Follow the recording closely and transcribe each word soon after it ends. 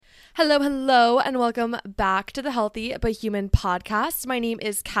Hello, and welcome back to the Healthy but Human podcast. My name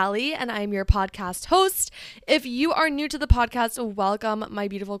is Callie, and I'm your podcast host. If you are new to the podcast, welcome, my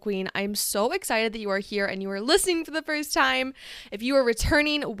beautiful queen. I'm so excited that you are here and you are listening for the first time. If you are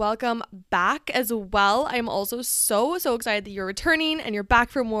returning, welcome back as well. I'm also so excited that you're returning and you're back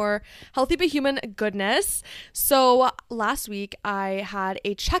for more Healthy but Human goodness. So last week, I had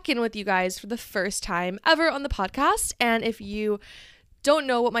a check-in with you guys for the first time ever on the podcast, and if you don't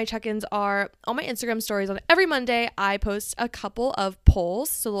know what my check-ins are, on my Instagram stories on every Monday, I post a couple of polls,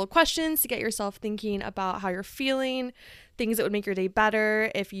 so little questions to get yourself thinking about how you're feeling, things that would make your day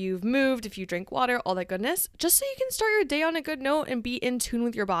better, if you've moved, if you drink water, all that goodness, just so you can start your day on a good note and be in tune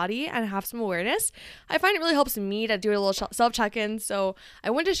with your body and have some awareness. I find it really helps me to do a little self-check-in, so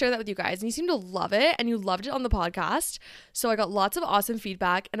I wanted to share that with you guys, and you seem to love it, and you loved it on the podcast, so I got lots of awesome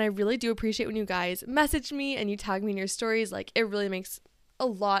feedback, and I really do appreciate when you guys message me and you tag me in your stories. Like, it really makes a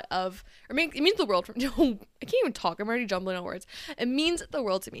lot of, it means the world. I can't even talk. I'm already jumbling on words. It means the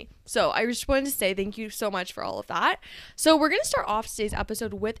world to me. So I just wanted to say thank you so much for all of that. So we're going to start off today's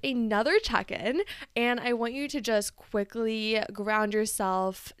episode with another check-in, and I want you to just quickly ground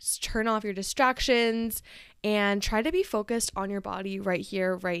yourself, turn off your distractions, and try to be focused on your body right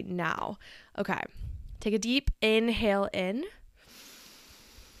here, right now. Okay. Take a deep inhale in.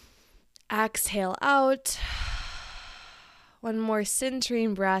 Exhale out. One more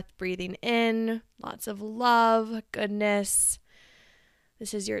centering breath, breathing in, lots of love, goodness.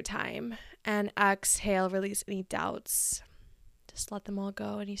 This is your time. And exhale, release any doubts. Just let them all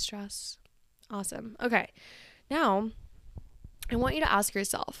go, any stress. Awesome. Okay, now I want you to ask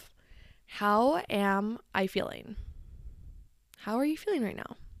yourself, how am I feeling? How are you feeling right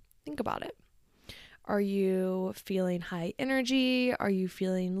now? Think about it. Are you feeling high energy? Are you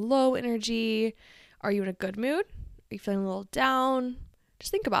feeling low energy? Are you in a good mood? Are you feeling a little down?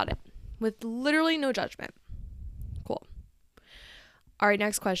 Just think about it with literally no judgment. Cool. All right,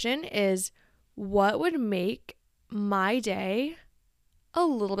 next question is, what would make my day a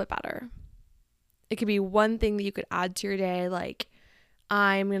little bit better? It could be one thing that you could add to your day, like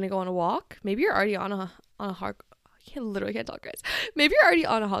I'm going to go on a walk. Maybe you're already on a hard, I can't talk, guys. Maybe you're already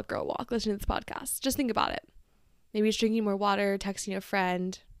on a hot girl walk listening to this podcast. Just think about it. Maybe it's drinking more water, texting a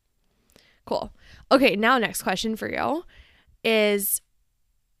friend. Cool. Okay, now next question for you is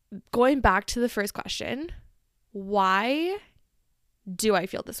going back to the first question. Why do I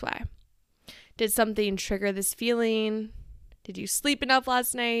feel this way? Did something trigger this feeling? Did you sleep enough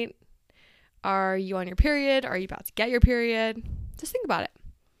last night? Are you on your period? Are you about to get your period? Just think about it.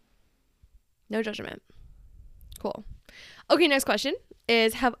 No judgment. Cool. Okay, next question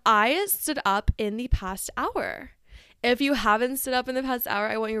is, have I stood up in the past hour? If you haven't stood up in the past hour,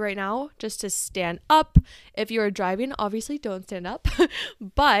 I want you right now just to stand up. If you are driving, obviously don't stand up,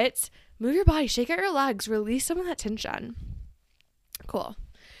 but move your body, shake out your legs, release some of that tension. Cool.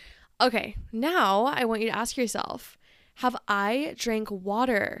 Okay, now I want you to ask yourself, have I drank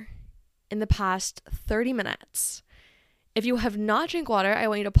water in the past 30 minutes? If you have not drank water, I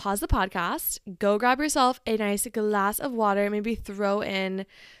want you to pause the podcast, go grab yourself a nice glass of water, maybe throw in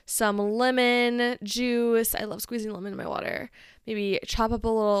some lemon juice. I love squeezing lemon in my water. Maybe chop up a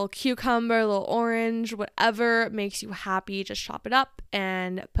little cucumber, a little orange, whatever makes you happy. Just chop it up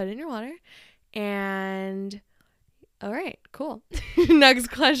and put it in your water. And all right, cool. Next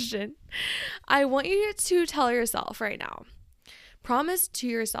question. I want you to tell yourself right now, promise to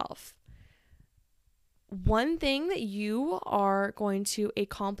yourself, one thing that you are going to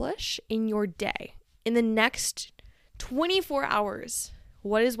accomplish in your day in the next 24 hours.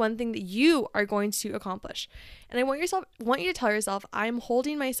 What is one thing that you are going to accomplish? And I want you to tell yourself, I'm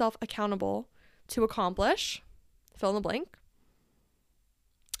holding myself accountable to accomplish, fill in the blank.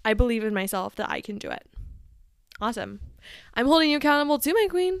 I believe in myself that I can do it. Awesome. I'm holding you accountable too, my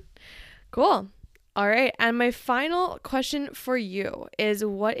queen. Cool. All right. And my final question for you is,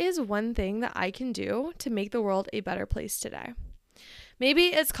 what is one thing that I can do to make the world a better place today? Maybe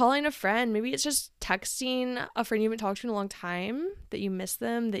it's calling a friend. Maybe it's just texting a friend you haven't talked to in a long time, that you miss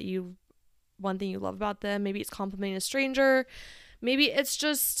them, one thing you love about them. Maybe it's complimenting a stranger. Maybe it's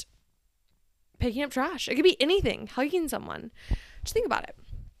just picking up trash. It could be anything, hugging someone. Just think about it.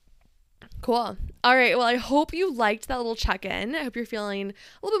 Cool. All right. Well, I hope you liked that little check-in. I hope you're feeling a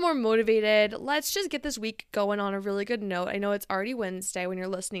little bit more motivated. Let's just get this week going on a really good note. I know it's already Wednesday when you're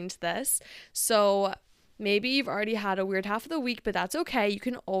listening to this. So Maybe you've already had a weird half of the week, but that's okay. You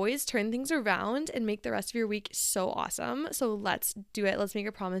can always turn things around and make the rest of your week so awesome. So let's do it. Let's make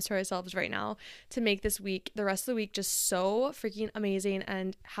a promise to ourselves right now to make this week, the rest of the week, just so freaking amazing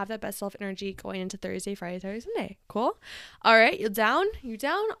and have that best self energy going into Thursday, Friday, Saturday, Sunday. Cool? All right. You down? You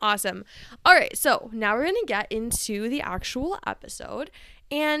down? Awesome. All right. So now we're going to get into the actual episode.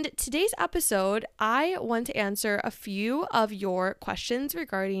 And today's episode, I want to answer a few of your questions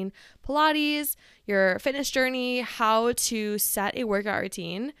regarding Pilates, your fitness journey, how to set a workout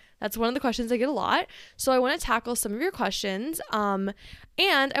routine. That's one of the questions I get a lot. So I want to tackle some of your questions. And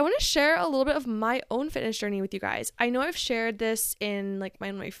I want to share a little bit of my own fitness journey with you guys. I know I've shared this in like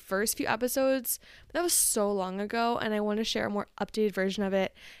my first few episodes, but that was so long ago. And I want to share a more updated version of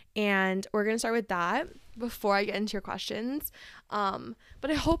it. And we're going to start with that before I get into your questions. But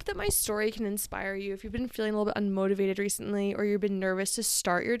I hope that my story can inspire you. If you've been feeling a little bit unmotivated recently or you've been nervous to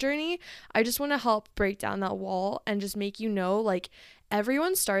start your journey, I just want to help break down that wall and just make you know, like,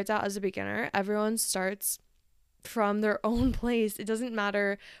 everyone starts out as a beginner. Everyone starts from their own place. It doesn't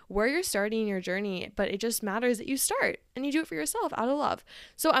matter where you're starting your journey, but it just matters that you start and you do it for yourself out of love.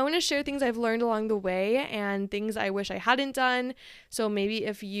 So I want to share things I've learned along the way and things I wish I hadn't done. So maybe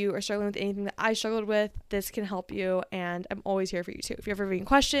if you are struggling with anything that I struggled with, this can help you, and I'm always here for you too. If you ever have any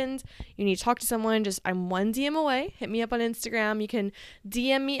questions, you need to talk to someone, I'm one DM away. Hit me up on Instagram. You can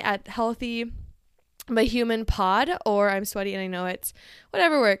DM me at Healthy by Human Pod, or I'm sweaty and I know it's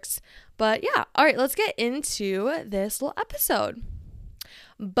whatever works. But yeah, all right, let's get into this little episode.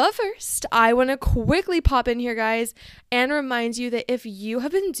 But first, I want to quickly pop in here, guys, and remind you that if you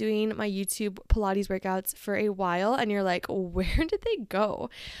have been doing my YouTube Pilates workouts for a while and you're like, where did they go?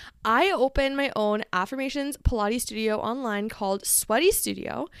 I opened my own affirmations Pilates studio online called Sweaty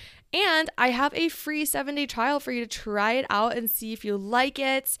Studio. And I have a free 7-day trial for you to try it out and see if you like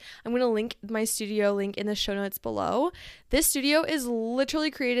it. I'm going to link my studio link in the show notes below. This studio is literally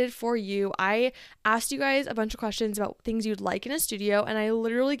created for you. I asked you guys a bunch of questions about things you'd like in a studio, and I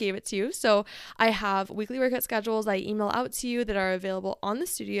literally gave it to you. So I have weekly workout schedules I email out to you that are available on the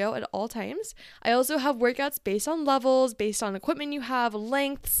studio at all times. I also have workouts based on levels, based on equipment you have,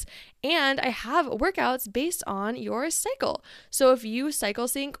 lengths, and I have workouts based on your cycle. So if you cycle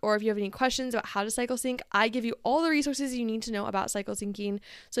sync, or if you have any questions about how to cycle sync, I give you all the resources you need to know about cycle syncing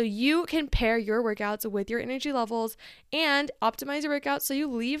so you can pair your workouts with your energy levels and optimize your workouts so you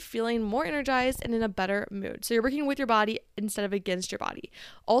leave feeling more energized and in a better mood. So you're working with your body instead of against your body.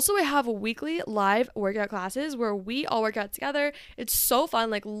 Also, I have weekly live workout classes where we all work out together. It's so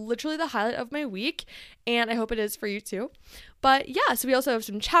fun, like literally the highlight of my week, and I hope it is for you too. But yeah, so we also have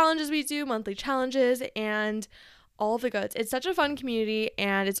some challenges we do, monthly challenges, and all of the goods. It's such a fun community,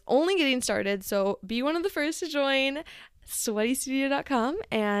 and it's only getting started, so be one of the first to join sweatystudio.com,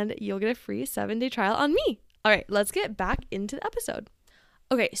 and you'll get a free 7-day trial on me. All right, let's get back into the episode.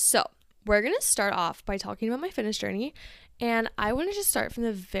 Okay, so we're going to start off by talking about my fitness journey, and I want to just start from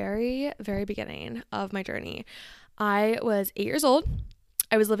the very, very beginning of my journey. I was 8 years old.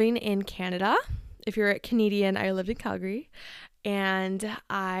 I was living in Canada. If you're a Canadian, I lived in Calgary, and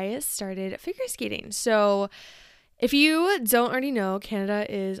I started figure skating. So if you don't already know, Canada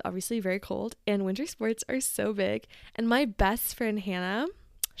is obviously very cold and winter sports are so big. And my best friend, Hannah,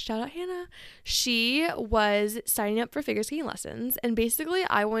 shout out Hannah, she was signing up for figure skating lessons. And basically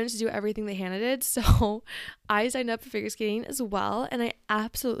I wanted to do everything that Hannah did. So I signed up for figure skating as well. And I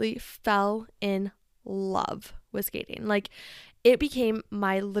absolutely fell in love with skating. Like, it became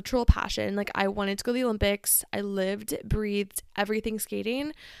my literal passion. Like, I wanted to go to the Olympics. I lived, breathed everything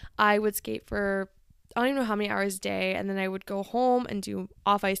skating. I would skate for I don't even know how many hours a day, and then I would go home and do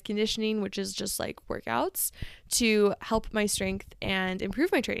off-ice conditioning, which is just like workouts to help my strength and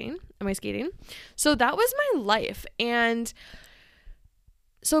improve my training and my skating. So that was my life. And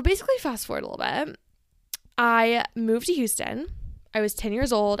so basically, fast forward a little bit, I moved to Houston. I was 10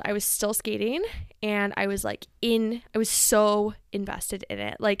 years old. I was still skating, and I was so invested in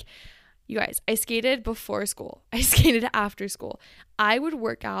it. Like, you guys, I skated before school. I skated after school. I would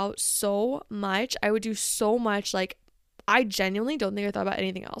work out so much. I would do so much. Like, I genuinely don't think I thought about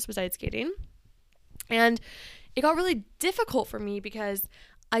anything else besides skating. And it got really difficult for me because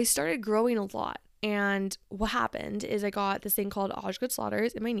I started growing a lot. And what happened is I got this thing called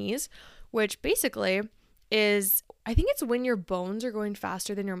Osgood-Schlatters in my knees, which basically is, I think it's when your bones are going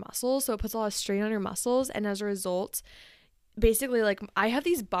faster than your muscles. So it puts a lot of strain on your muscles. And as a result, basically, like, I have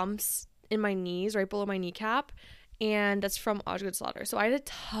these bumps in my knees right below my kneecap, and that's from Osgood-Schlatter. So I had a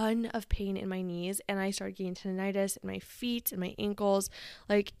ton of pain in my knees, and I started getting tendinitis in my feet and my ankles.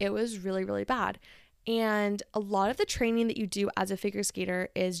 Like, it was really, really bad. And a lot of the training that you do as a figure skater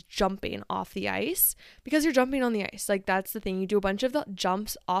is jumping off the ice because you're jumping on the ice. Like, that's the thing. You do a bunch of the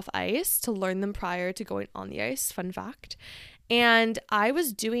jumps off ice to learn them prior to going on the ice. Fun fact. And I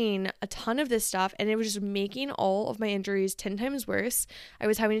was doing a ton of this stuff, and it was just making all of my injuries 10 times worse. I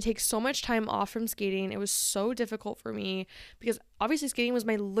was having to take so much time off from skating. It was so difficult for me because obviously skating was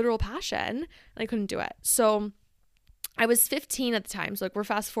my literal passion and I couldn't do it. So I was 15 at the time, so like we're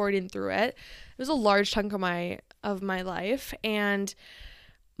fast forwarding through it. It was a large chunk of my life, and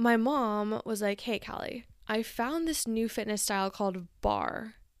my mom was like, "Hey, Callie, I found this new fitness style called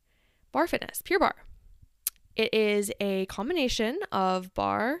bar fitness, Pure Barre. It is a combination of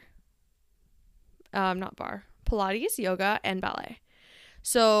Pilates, yoga, and ballet.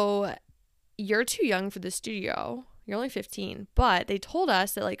 So you're too young for the studio. You're only 15, but they told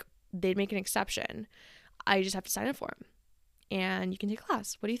us that like they'd make an exception. I just have to sign up for them and you can take a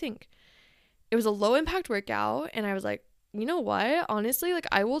class. What do you think?" It was a low impact workout, and I was like, you know what? Honestly, like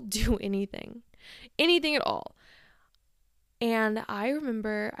I will do anything at all. And I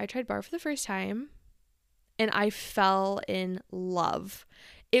remember I tried bar for the first time and I fell in love.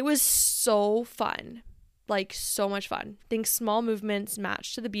 It was so fun, like so much fun. Think small movements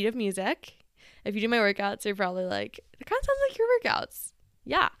matched to the beat of music. If you do my workouts, you're probably like, it kind of sounds like your workouts.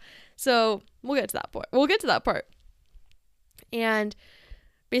 Yeah. So we'll get to that point. And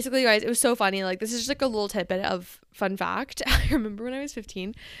basically, guys, it was so funny. Like, this is just like a little tidbit of fun fact. I remember when I was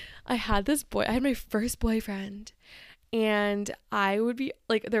 15, I had my first boyfriend, and I would be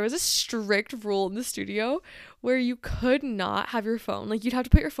like, there was a strict rule in the studio where you could not have your phone. Like, you'd have to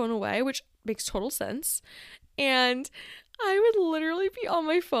put your phone away, which makes total sense. And I would literally be on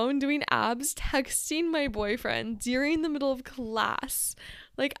my phone doing abs, texting my boyfriend during the middle of class.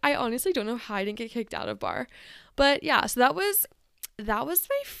 Like, I honestly don't know how I didn't get kicked out of bar. But yeah, so that was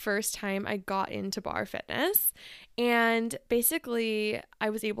my first time I got into bar fitness. And basically, I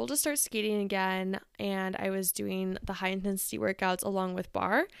was able to start skating again, and I was doing the high intensity workouts along with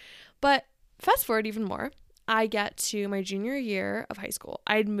bar. But fast forward even more, I get to my junior year of high school.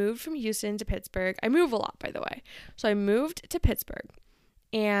 I'd moved from Houston to Pittsburgh. I move a lot, by the way. So I moved to Pittsburgh,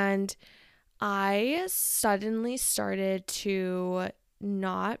 and I suddenly started to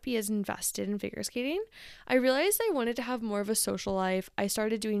not be as invested in figure skating. I realized I wanted to have more of a social life. I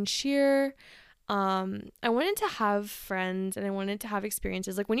started doing cheer. I wanted to have friends, and I wanted to have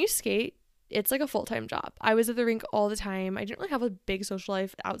experiences. Like, when you skate, it's like a full-time job. I was at the rink all the time. I didn't really have a big social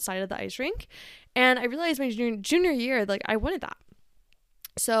life outside of the ice rink. And I realized my junior year, like, I wanted that.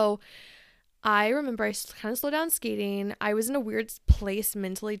 So I remember I kind of slowed down skating. I was in a weird place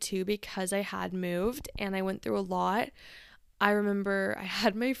mentally too because I had moved and I went through a lot. I remember I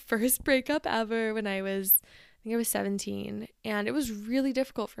had my first breakup ever when I was 17, and it was really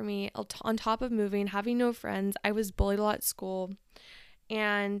difficult for me. On top of moving, having no friends, I was bullied a lot at school,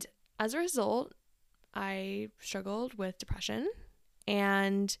 and as a result, I struggled with depression.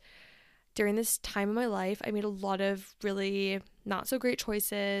 And during this time of my life, I made a lot of really not so great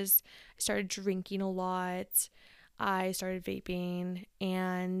choices. I started drinking a lot. I started vaping,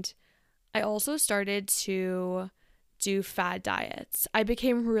 and I also started to do fad diets. I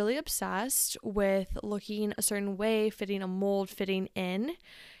became really obsessed with looking a certain way, fitting a mold, fitting in.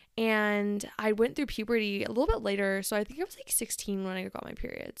 And I went through puberty a little bit later. So I think I was like 16 when I got my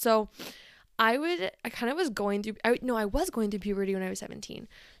period. So I was going through puberty when I was 17.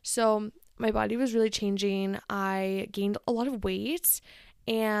 So my body was really changing. I gained a lot of weight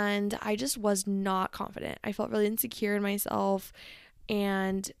and I just was not confident. I felt really insecure in myself.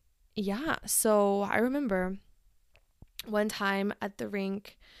 And yeah, so I remember one time at the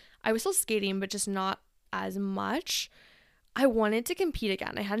rink, I was still skating, but just not as much. I wanted to compete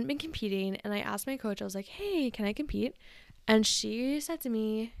again. I hadn't been competing, and I asked my coach, I was like, hey, can I compete? And she said to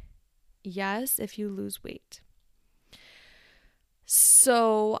me, yes, if you lose weight.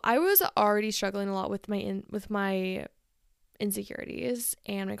 So I was already struggling a lot with my insecurities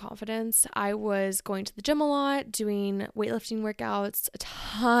and my confidence. I was going to the gym a lot, doing weightlifting workouts, a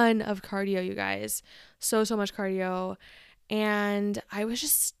ton of cardio, you guys. So much cardio. And I was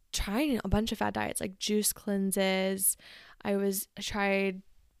just trying a bunch of fad diets, like juice cleanses. I tried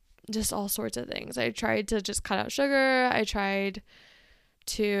just all sorts of things. I tried to just cut out sugar. I tried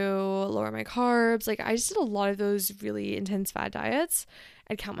to lower my carbs. Like, I just did a lot of those really intense fad diets.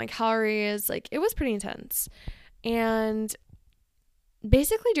 I'd count my calories. Like, it was pretty intense. And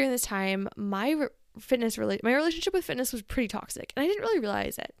basically during this time, my relationship with fitness was pretty toxic, and I didn't really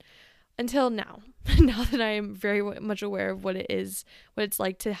realize it until now. Now that I am very much aware of what it's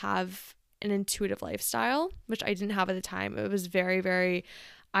like to have an intuitive lifestyle, which I didn't have at the time. It was very, very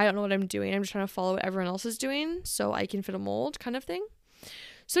I don't know what I'm doing. I'm just trying to follow what everyone else is doing so I can fit a mold kind of thing.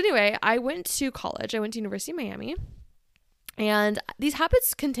 So anyway, I went to college. I went to University of Miami. And these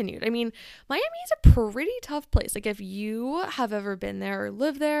habits continued. I mean, Miami is a pretty tough place. Like, if you have ever been there or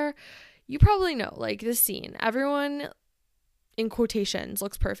lived there, you probably know, like, the scene. Everyone, in quotations,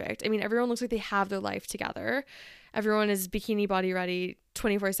 looks perfect. I mean, everyone looks like they have their life together. Everyone is bikini body ready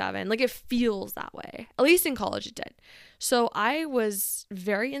 24/7. Like, it feels that way. At least in college it did. So I was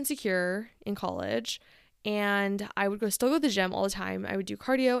very insecure in college, and I would still go to the gym all the time. I would do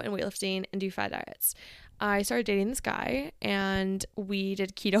cardio and weightlifting and do fad diets. I started dating this guy, and we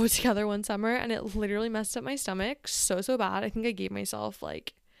did keto together one summer, and it literally messed up my stomach so bad. I think I gave myself,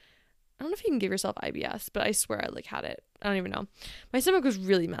 like, I don't know if you can give yourself IBS, but I swear I like had it. I don't even know. My stomach was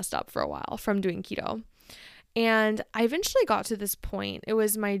really messed up for a while from doing keto. And I eventually got to this point. It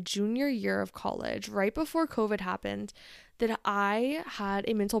was my junior year of college, right before COVID happened, that I had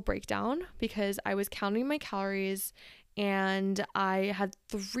a mental breakdown because I was counting my calories and I had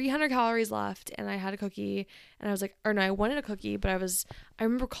 300 calories left, and I had a cookie, and I was like, or no, I wanted a cookie, but I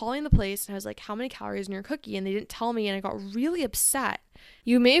remember calling the place and I was like, how many calories in your cookie? And they didn't tell me, and I got really upset.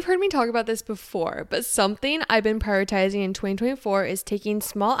 You may have heard me talk about this before, but something I've been prioritizing in 2024 is taking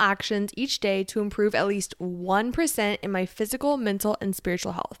small actions each day to improve at least 1% in my physical, mental, and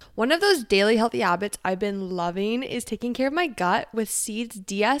spiritual health. One of those daily healthy habits I've been loving is taking care of my gut with Seed's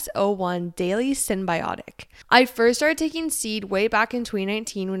DS-01 Daily Synbiotic. I first started taking Seed way back in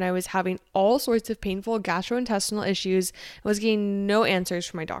 2019 when I was having all sorts of painful gastrointestinal issues and was getting no answers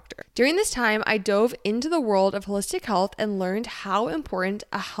from my doctor. During this time, I dove into the world of holistic health and learned how important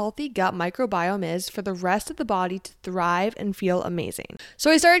a healthy gut microbiome is for the rest of the body to thrive and feel amazing. So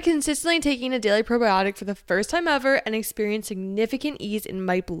I started consistently taking a daily probiotic for the first time ever and experienced significant ease in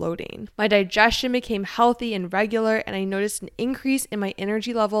my bloating. My digestion became healthy and regular, and I noticed an increase in my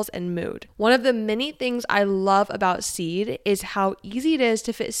energy levels and mood. One of the many things I love about Seed is how easy it is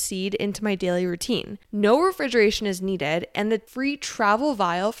to fit Seed into my daily routine. No refrigeration is needed, and the free travel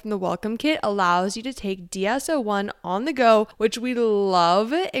vial from the welcome kit allows you to take DS-01 on the go, which we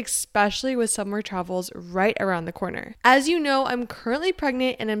love, especially with summer travels right around the corner. As you know, I'm currently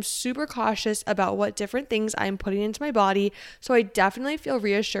pregnant and I'm super cautious about what different things I'm putting into my body, so I definitely feel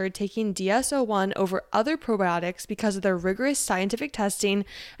reassured taking DS-01 over other probiotics because of their rigorous scientific testing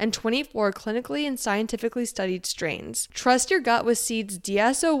and 24 clinically and scientifically studied strains. Trust your gut with Seed's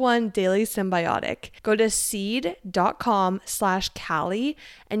DS-01 Daily Synbiotic. Go to seed.com/Callie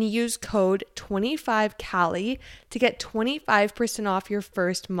and use code 25Callie to get 25% off your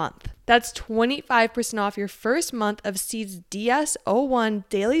first month. That's 25% off your first month of Seed's DS-01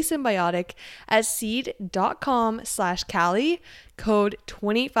 Daily Synbiotic at seed.com/Callie, code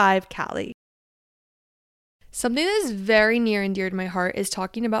 25Callie. Something that is very near and dear to my heart is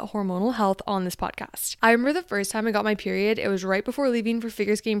talking about hormonal health on this podcast. I remember the first time I got my period, it was right before leaving for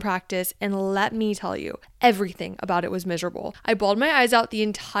figure skating practice, and let me tell you, everything about it was miserable. I bawled my eyes out the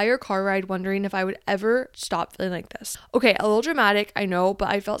entire car ride wondering if I would ever stop feeling like this. Okay, a little dramatic, I know, but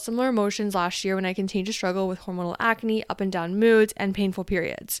I felt similar emotions last year when I continued to struggle with hormonal acne, up and down moods, and painful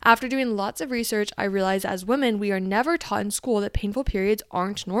periods. After doing lots of research, I realized as women, we are never taught in school that painful periods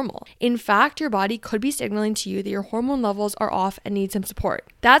aren't normal. In fact, your body could be signaling to you that your hormone levels are off and need some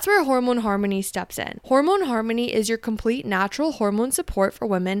support. That's where Hormone Harmony steps in. Hormone Harmony is your complete natural hormone support for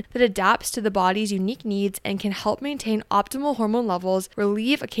women that adapts to the body's unique needs and can help maintain optimal hormone levels,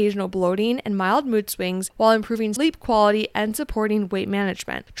 relieve occasional bloating and mild mood swings, while improving sleep quality and supporting weight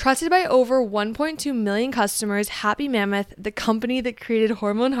management. Trusted by over 1.2 million customers, Happy Mammoth, the company that created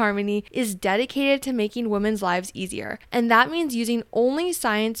Hormone Harmony, is dedicated to making women's lives easier. And that means using only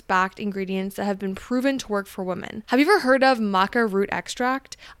science-backed ingredients that have been proven to work for women. Have you ever heard of maca root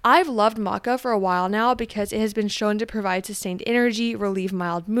extract? I've loved maca for a while now because it has been shown to provide sustained energy, relieve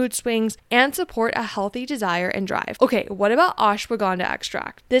mild mood swings, and support a healthy desire and drive. Okay, what about ashwagandha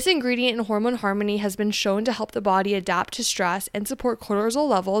extract? This ingredient in Hormone Harmony has been shown to help the body adapt to stress and support cortisol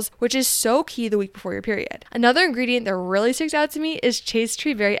levels, which is so key the week before your period. Another ingredient that really sticks out to me is chaste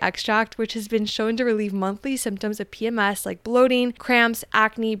tree berry extract, which has been shown to relieve monthly symptoms of PMS like bloating, cramps,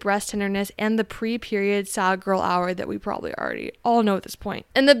 acne, breast tenderness, and the pre-period sad girl hour that we probably already all know at this point.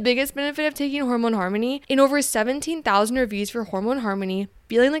 And the biggest benefit of taking Hormone Harmony, in over 17,000 reviews for Hormone Harmony,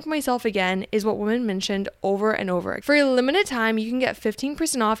 feeling like myself again is what women mentioned over and over. For a limited time, you can get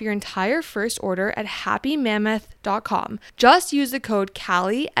 15% off your entire first order at happymammoth.com. Just use the code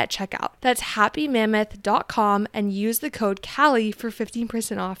Callie at checkout. That's happymammoth.com and use the code Callie for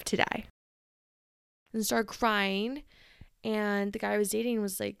 15% off today. And start crying. And the guy I was dating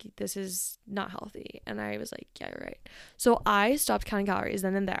was like, this is not healthy. And I was like, yeah, you're right. So I stopped counting calories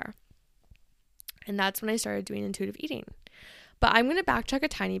then and there. And that's when I started doing intuitive eating. But I'm going to backtrack a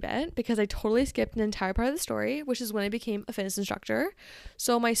tiny bit because I totally skipped an entire part of the story, which is when I became a fitness instructor.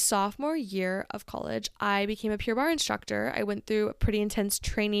 So my sophomore year of college, I became a Pure Barre instructor. I went through a pretty intense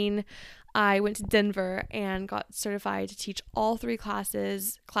training. I went to Denver and got certified to teach all 3 class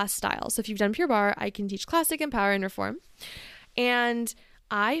styles. So if you've done Pure Barre, I can teach Classic, Empower, and Reform. And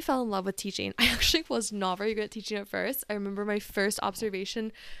I fell in love with teaching. I actually was not very good at teaching at first. I remember my first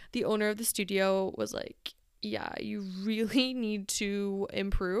observation, the owner of the studio was like, yeah, you really need to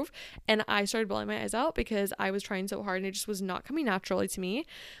improve. And I started bawling my eyes out because I was trying so hard and it just was not coming naturally to me.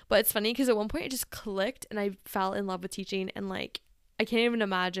 But it's funny because at one point it just clicked and I fell in love with teaching, and like I can't even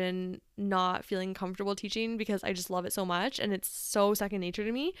imagine not feeling comfortable teaching because I just love it so much and it's so second nature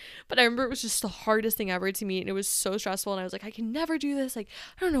to me. But I remember it was just the hardest thing ever to me and it was so stressful and I was like, I can never do this. Like,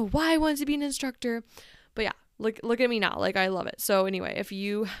 I don't know why I wanted to be an instructor. But yeah, look at me now. Like, I love it. So anyway, if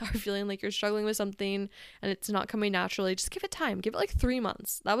you are feeling like you're struggling with something and it's not coming naturally, just give it time. Give it like 3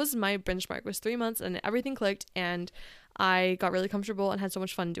 months. That was my benchmark, was 3 months, and everything clicked and I got really comfortable and had so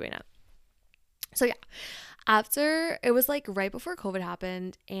much fun doing it. So yeah, after, it was like right before COVID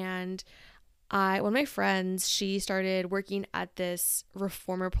happened, and one of my friends, she started working at this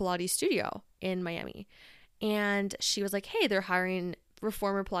reformer Pilates studio in Miami. And she was like, hey, they're hiring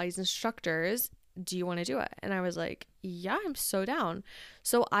reformer Pilates instructors. Do you want to do it? And I was like, yeah, I'm so down.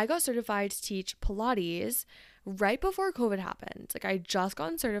 So I got certified to teach Pilates right before COVID happened. Like, I just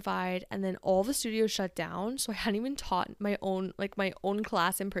gotten certified and then all the studios shut down. So I hadn't even taught my own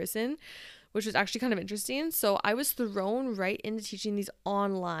class in person, which was actually kind of interesting. So I was thrown right into teaching these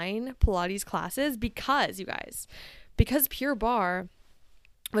online Pilates classes because Pure Barre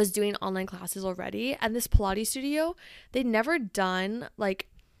was doing online classes already, and this Pilates studio, they'd never done like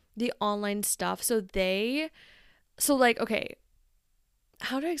the online stuff. Okay,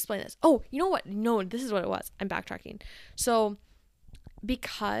 how do I explain this? Oh, you know what? No, this is what it was. I'm backtracking. So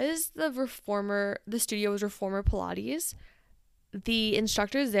because the studio was reformer Pilates, the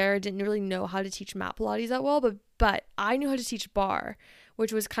instructors there didn't really know how to teach mat Pilates that well, but I knew how to teach barre,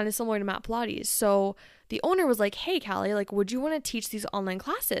 which was kind of similar to mat Pilates. So the owner was like, hey, Callie, like, would you want to teach these online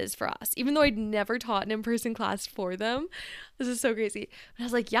classes for us? Even though I'd never taught an in-person class for them. This is so crazy. And I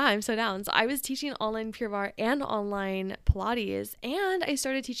was like, yeah, I'm so down. So I was teaching online Pure Barre and online Pilates, and I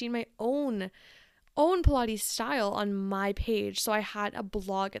started teaching my own Pilates style on my page. So I had a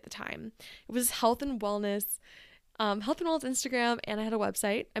blog at the time. It was Health and Wellness Instagram, and I had a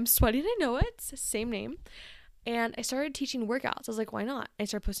website. I'm sweating, I know it. Same name. And I started teaching workouts. I was like, why not? I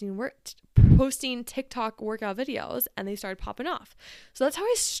started posting TikTok workout videos, and they started popping off. So that's how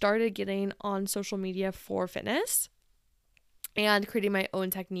I started getting on social media for fitness and creating my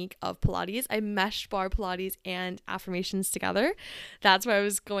own technique of Pilates. I meshed barre Pilates and affirmations together. That's why I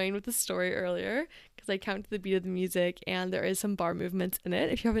was going with the story earlier, because I count to the beat of the music and there is some barre movements in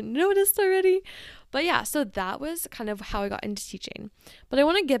it, if you haven't noticed already. But yeah, so that was kind of how I got into teaching. But I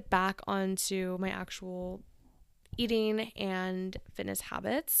want to get back onto my actual eating and fitness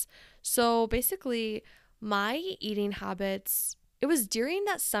habits. So basically, my eating habits, it was during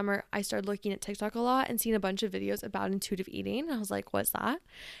that summer I started looking at TikTok a lot and seeing a bunch of videos about intuitive eating. I was like, what's that?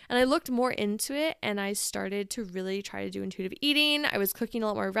 And I looked more into it and I started to really try to do intuitive eating. I was cooking a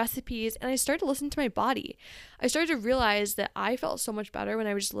lot more recipes and I started to listen to my body. I started to realize that I felt so much better when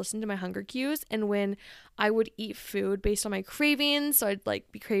I would just listen to my hunger cues and when I would eat food based on my cravings. So I'd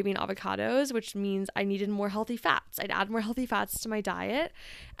like be craving avocados, which means I needed more healthy fats. I'd add more healthy fats to my diet,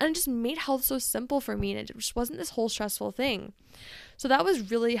 and it just made health so simple for me, and it just wasn't this whole stressful thing. So that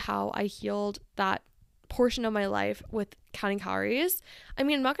was really how I healed that portion of my life with counting calories. I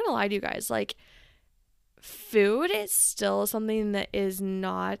mean, I'm not gonna lie to you guys, like, food is still something that is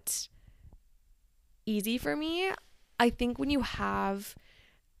not easy for me. I think when you have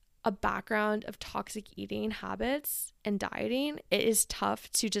a background of toxic eating habits and dieting, it is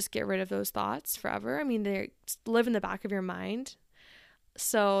tough to just get rid of those thoughts forever. I mean, they live in the back of your mind.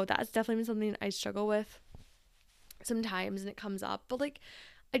 So that's definitely something I struggle with sometimes, and it comes up. But like,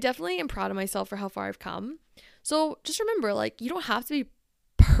 I definitely am proud of myself for how far I've come. So just remember, like, you don't have to be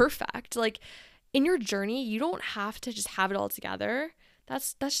perfect. Like, in your journey, you don't have to just have it all together.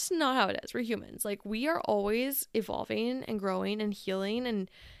 That's just not how it is. We're humans. Like, we are always evolving and growing and healing,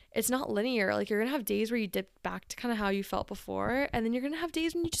 and it's not linear. Like, you're gonna have days where you dip back to kind of how you felt before, and then you're gonna have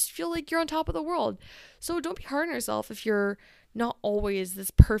days when you just feel like you're on top of the world. So don't be hard on yourself if you're not always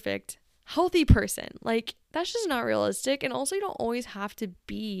this perfect healthy person. Like, that's just not realistic. And also, you don't always have to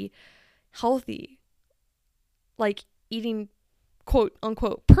be healthy. Like, eating quote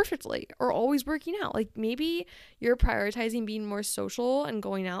unquote perfectly or always working out. Like maybe you're prioritizing being more social and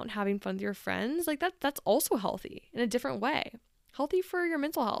going out and having fun with your friends. Like that's also healthy in a different way. Healthy for your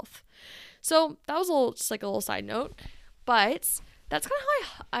mental health. So that was just like a little side note, but that's kind of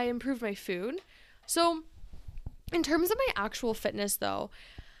how I improved my food. So in terms of my actual fitness though,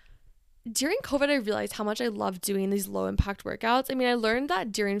 during COVID, I realized how much I love doing these low impact workouts. I mean, I learned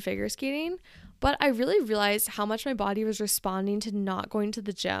that during figure skating, but I really realized how much my body was responding to not going to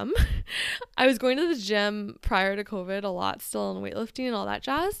the gym. I was going to the gym prior to COVID a lot still, in weightlifting and all that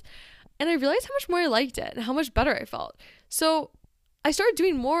jazz. And I realized how much more I liked it and how much better I felt. So I started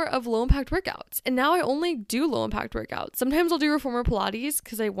doing more of low impact workouts. And now I only do low impact workouts. Sometimes I'll do reformer Pilates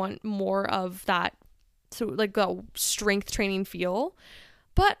because I want more of that, so like a strength training feel.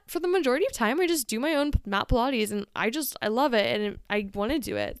 But for the majority of time, I just do my own mat Pilates and I love it and I want to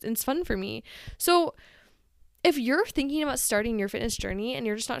do it. It's fun for me. So if you're thinking about starting your fitness journey and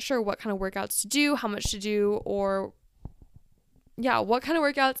you're just not sure what kind of workouts to do, how much to do, or what kind of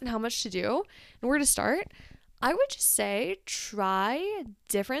workouts and how much to do and where to start, I would just say try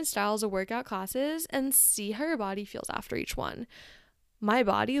different styles of workout classes and see how your body feels after each one. My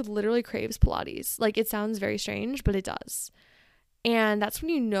body literally craves Pilates. Like, it sounds very strange, but it does. And that's when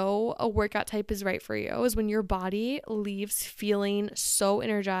you know a workout type is right for you, is when your body leaves feeling so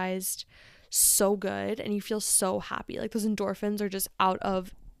energized, so good, and you feel so happy. Like those endorphins are just out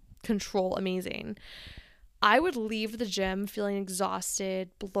of control, amazing. I would leave the gym feeling exhausted,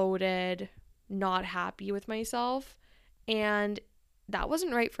 bloated, not happy with myself, and that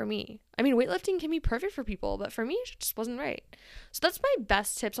wasn't right for me. I mean, weightlifting can be perfect for people, but for me, it just wasn't right. So that's my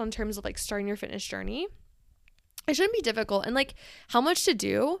best tips on terms of like starting your fitness journey. It shouldn't be difficult. And like how much to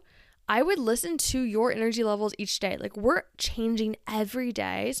do, I would listen to your energy levels each day. Like, we're changing every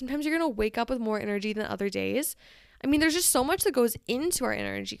day. Sometimes you're going to wake up with more energy than other days. I mean, there's just so much that goes into our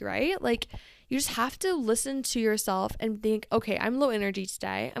energy, right? Like, you just have to listen to yourself and think, okay, I'm low energy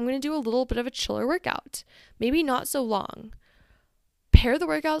today. I'm going to do a little bit of a chiller workout. Maybe not so long. Pair the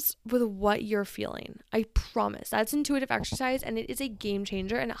workouts with what you're feeling. I promise. That's intuitive exercise, and it is a game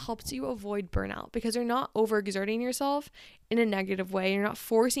changer, and it helps you avoid burnout because you're not overexerting yourself in a negative way. You're not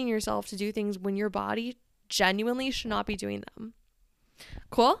forcing yourself to do things when your body genuinely should not be doing them.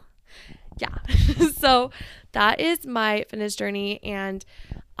 Cool? Yeah. So that is my fitness journey, and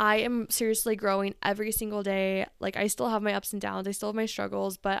I am seriously growing every single day. Like, I still have my ups and downs. I still have my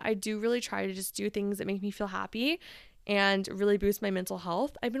struggles, but I do really try to just do things that make me feel happy and really boost my mental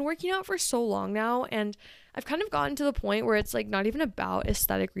health. I've been working out for so long now, and I've kind of gotten to the point where it's like not even about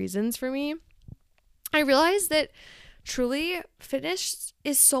aesthetic reasons for me. I realized that truly fitness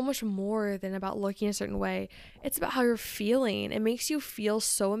is so much more than about looking a certain way. It's about how you're feeling. It makes you feel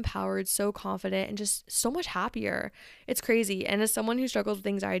so empowered, so confident, and just so much happier. It's crazy. And as someone who struggles with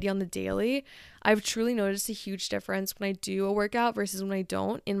anxiety on the daily, I've truly noticed a huge difference when I do a workout versus when I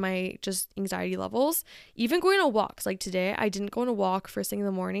don't in my just anxiety levels. Even going on walks, like today, I didn't go on a walk first thing in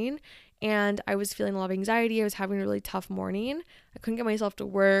the morning, and I was feeling a lot of anxiety. I was having a really tough morning. I couldn't get myself to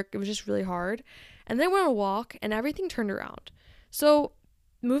work. It was just really hard. And then I went on a walk and everything turned around. So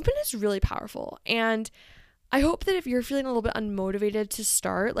movement is really powerful. And I hope that if you're feeling a little bit unmotivated to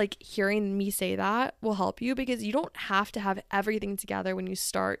start, like, hearing me say that will help you, because you don't have to have everything together when you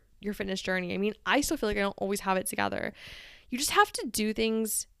start your fitness journey. I mean, I still feel like I don't always have it together. You just have to do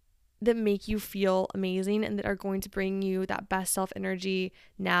things that make you feel amazing and that are going to bring you that best self energy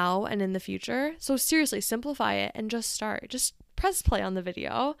now and in the future. So seriously, simplify it and just start. Just press play on the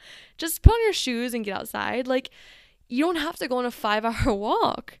video. Just put on your shoes and get outside. Like, you don't have to go on a 5-hour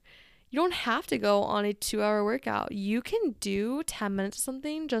walk. You don't have to go on a 2-hour workout. You can do 10 minutes of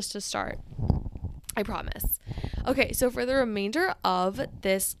something just to start. I promise. Okay, so for the remainder of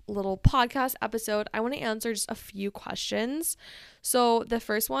this little podcast episode, I want to answer just a few questions. So the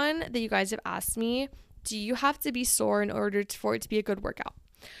first one that you guys have asked me, do you have to be sore in order for it to be a good workout?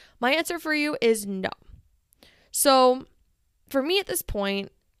 My answer for you is no. So for me at this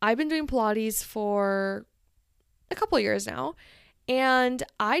point, I've been doing Pilates for a couple of years now, and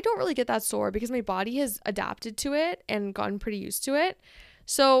I don't really get that sore because my body has adapted to it and gotten pretty used to it.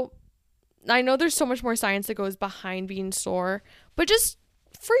 So I know there's so much more science that goes behind being sore, but just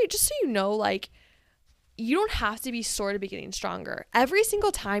so you know, like, you don't have to be sore to be getting stronger. Every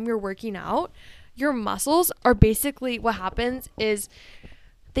single time you're working out, your muscles are basically, what happens is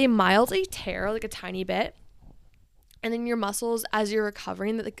they mildly tear like a tiny bit. And then your muscles, as you're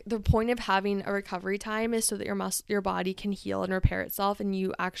recovering, the point of having a recovery time is so that your body can heal and repair itself. And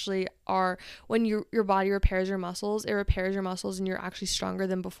you actually are, when your body repairs your muscles, it repairs your muscles and you're actually stronger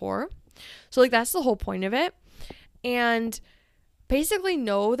than before. So like, that's the whole point of it. And basically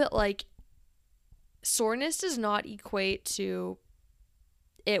know that like soreness does not equate to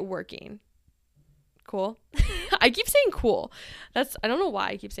it working. Cool. I keep saying cool. I don't know why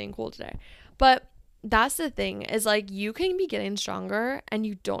I keep saying cool today. But that's the thing, is like you can be getting stronger and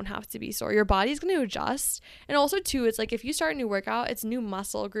you don't have to be sore. Your body's going to adjust. And also too, it's like if you start a new workout, it's new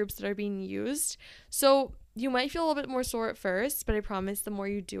muscle groups that are being used. So you might feel a little bit more sore at first, but I promise the more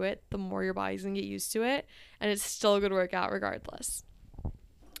you do it, the more your body's going to get used to it. And it's still a good workout regardless.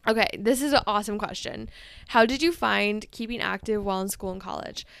 Okay, this is an awesome question. How did you find keeping active while in school and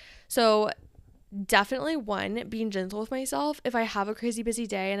college? So definitely one, being gentle with myself. If I have a crazy busy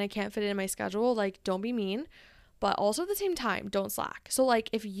day and I can't fit it in my schedule, like don't be mean, but also at the same time, don't slack. So like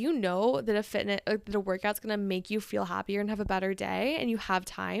if you know that that a workout's gonna make you feel happier and have a better day and you have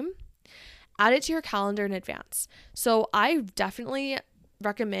time, add it to your calendar in advance. So I definitely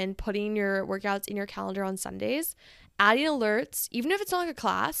recommend putting your workouts in your calendar on Sundays, adding alerts, even if it's not like a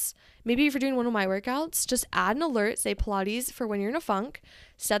class. Maybe if you're doing one of my workouts, just add an alert, say Pilates for when you're in a funk,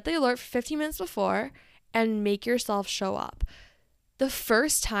 set the alert for 15 minutes before, and make yourself show up. The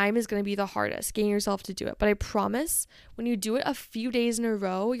first time is going to be the hardest, getting yourself to do it. But I promise when you do it a few days in a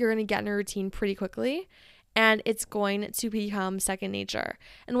row, you're going to get in a routine pretty quickly. And it's going to become second nature.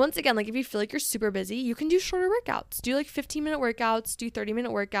 And once again, like if you feel like you're super busy, you can do shorter workouts. Do like 15-minute workouts, do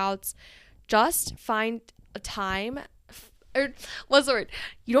 30-minute workouts. Just find a time, or what's the word?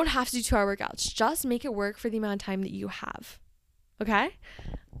 You don't have to do 2-hour workouts. Just make it work for the amount of time that you have. Okay?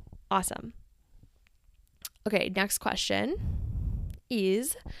 Awesome. Okay, next question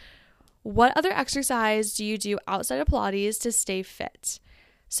is, what other exercise do you do outside of Pilates to stay fit?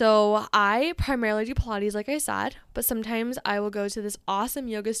 So I primarily do Pilates, like I said, but sometimes I will go to this awesome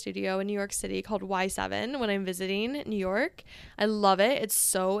yoga studio in New York City called Y7 when I'm visiting New York. I love it. It's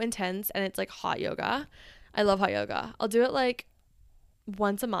so intense and it's like hot yoga. I love hot yoga. I'll do it like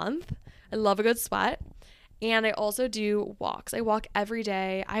once a month. I love a good sweat. And I also do walks. I walk every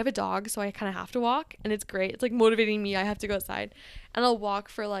day. I have a dog, so I kind of have to walk, and it's great. It's like motivating me. I have to go outside. And I'll walk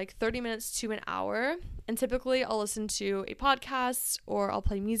for like 30 minutes to an hour. And typically I'll listen to a podcast or I'll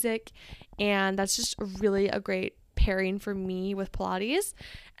play music. And that's just really a great pairing for me with Pilates.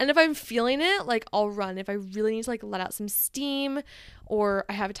 And if I'm feeling it, like I'll run. If I really need to like let out some steam or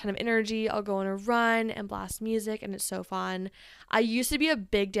I have a ton of energy, I'll go on a run and blast music, and it's so fun. I used to be a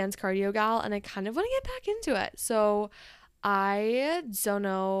big dance cardio gal and I kind of want to get back into it. So I don't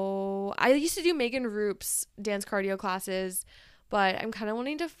know. I used to do Megan Roop's dance cardio classes, but I'm kind of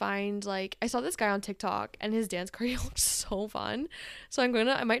wanting to find, like, I saw this guy on TikTok and his dance cardio looks so fun. So I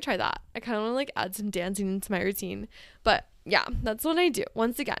might try that. I kind of want to like add some dancing into my routine. But yeah, that's what I do.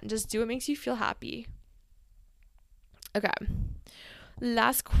 Once again, just do what makes you feel happy. Okay.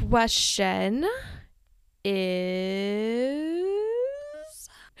 Last question is,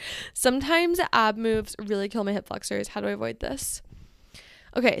 sometimes ab moves really kill my hip flexors. How do I avoid this?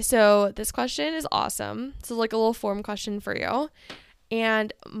 Okay, so this question is awesome. This is like a little form question for you.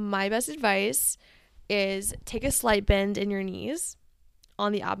 And my best advice is take a slight bend in your knees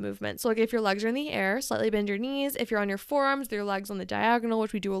on the ab movement. So like if your legs are in the air, slightly bend your knees. If you're on your forearms, your legs on the diagonal,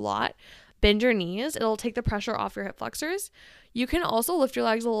 which we do a lot, bend your knees. It'll take the pressure off your hip flexors. You can also lift your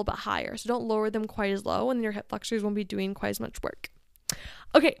legs a little bit higher, so don't lower them quite as low, and your hip flexors won't be doing quite as much work.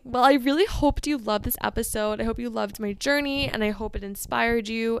 Okay, well, I really hoped you loved this episode. I hope you loved my journey, and I hope it inspired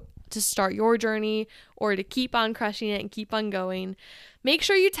you to start your journey or to keep on crushing it and keep on going. Make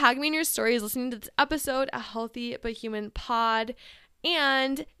sure you tag me in your stories listening to this episode, A Healthy But Human Pod.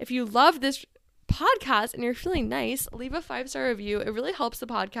 And if you love this podcast and you're feeling nice, leave a 5-star review. It really helps the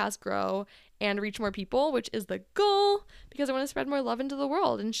podcast grow and reach more people, which is the goal, because I want to spread more love into the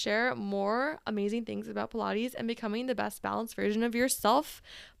world and share more amazing things about Pilates and becoming the best balanced version of yourself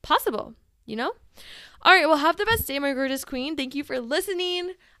possible, you know? All right, well, have the best day, my gorgeous queen. Thank you for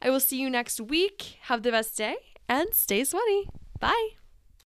listening. I will see you next week. Have the best day and stay sweaty. Bye.